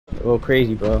little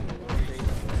crazy, bro.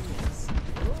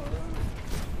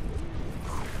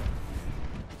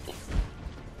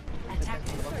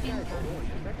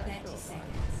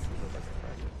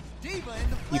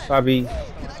 He probably, Yo,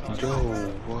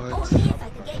 what?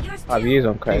 probably is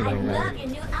on crack right now.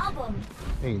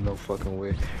 Ain't no fucking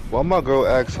way. Well, my girl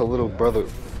asked her little brother,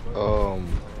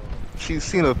 she's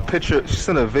seen a picture, she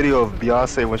seen a video of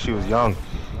Beyonce when she was young.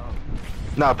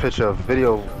 Not a picture, a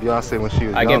video of Beyonce when she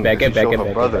was young. Get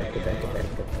back.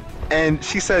 And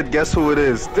she said, guess who it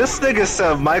is? This nigga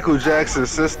said Michael Jackson's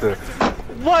sister.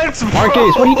 What? Bro?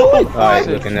 Marcus, what are you doing? Alright,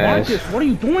 looking at Marcus, what are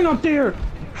you doing up there?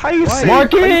 How you say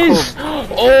Marcus!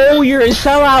 Oh, you're a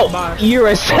sellout! You're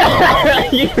a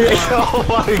sellout! Oh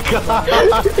my god!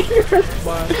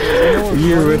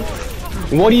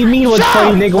 What do you mean what's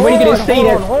funny, nigga? When are you gonna say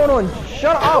that? Hold on,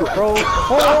 shut up, bro.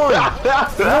 Hold on.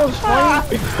 You know what's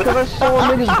funny? Because I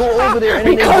saw niggas go over there and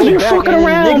Because they we're go back fucking and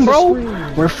around, bro. scream.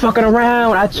 We're fucking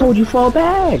around. I told you fall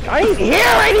back. I didn't hear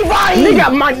anybody!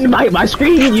 Nigga, my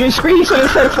screen, your screen should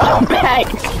have said fall back.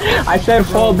 I said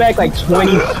fall back like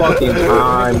 20 fucking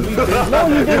times. No,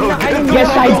 you didn't. Yes,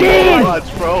 I did!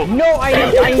 No, I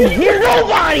didn't hear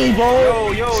nobody,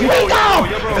 bro! Yo,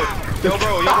 bro. Get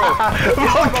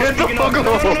the fuck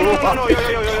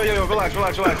No, relax.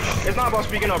 It's not about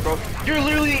speaking up, bro. You're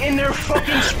literally in their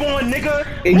fucking spawn, nigga.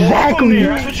 Exactly.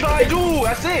 That's what you gotta do.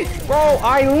 That's it. Bro,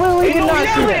 I literally did not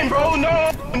see that. Bro.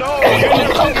 No. You're in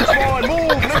their fucking spawn.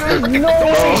 Move, nigga.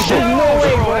 No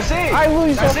way, bro. That's it. I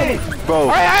literally saw something. Bro,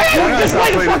 Just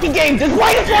play the fucking game. Just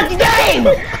play the fucking game.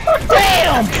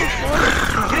 Damn.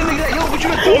 Yo, what you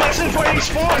doing? That's in front of your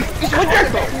spawn.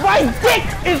 My dick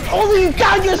is only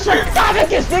down your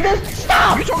sarcophagus, nigga.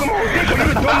 Stop. You talking about dick when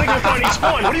you're a dumb nigga in front of your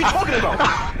spawn? What are you talking about?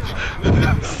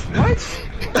 What?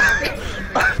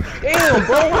 Damn,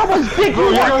 bro. How much dick you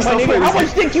want, my nigga? How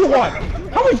much dick you want?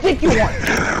 How much dick you want?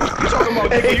 You talking about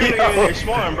dick when you're in their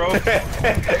spawn, bro?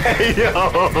 Hey, yo.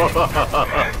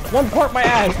 One part my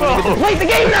ass, my nigga. Wait, the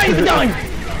game not even done.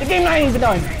 The game not even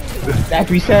done.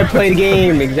 After we said play the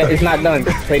game, it's not done.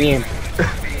 Play the game.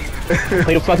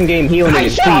 Play the fucking game, heal Hey,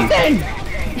 niggas, shut up please. then.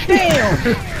 Damn.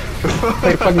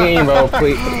 Play the fucking game, bro,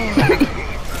 please.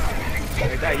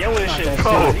 That yelling shit,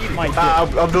 Bro,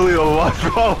 I'm deleting the watch,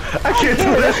 bro. I can't do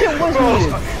That this. shit was Bro.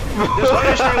 needed. Just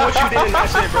understand what you did and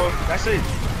that's it, bro. That's it.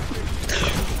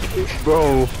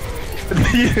 Bro.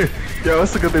 Yo,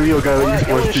 it's a good thing we don't got an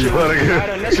esports team.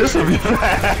 Just to be I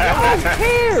don't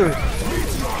care.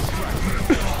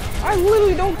 I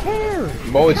literally don't care.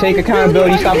 Bro, take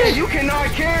accountability, stop. You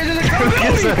cannot care. There's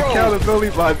It's accountability, bro.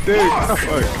 accountability, my dick. Oh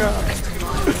my god.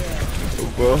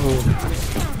 Bro.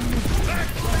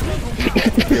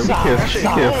 Yeah, we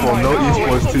can't form no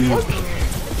esports team.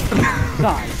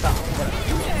 Stop.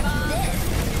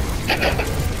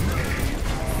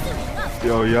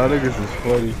 Yo, y'all niggas is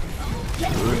funny.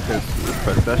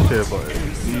 Press that shit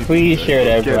button. Please share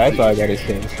that, bro. That's all I gotta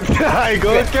say. I ain't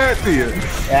gonna get to you.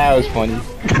 That was funny.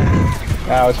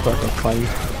 That was fucking funny.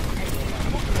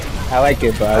 I like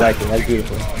it, bro. I like it. That's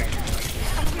beautiful.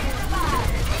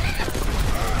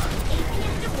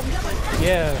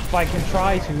 Yeah, if I can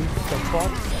try to. The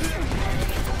fuck?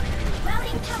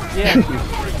 Yeah.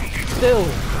 Still.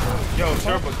 Yo,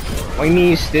 Turbo. What do you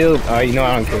mean still? You know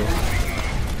I don't care.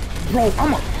 Bro,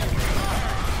 I'm a...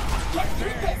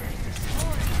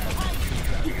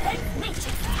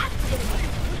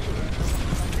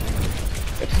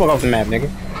 Get the fuck off the map, nigga.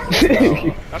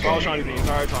 That's all I was trying to do the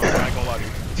entire time. I ain't gonna lie to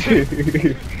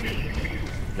you.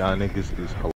 Y'all niggas is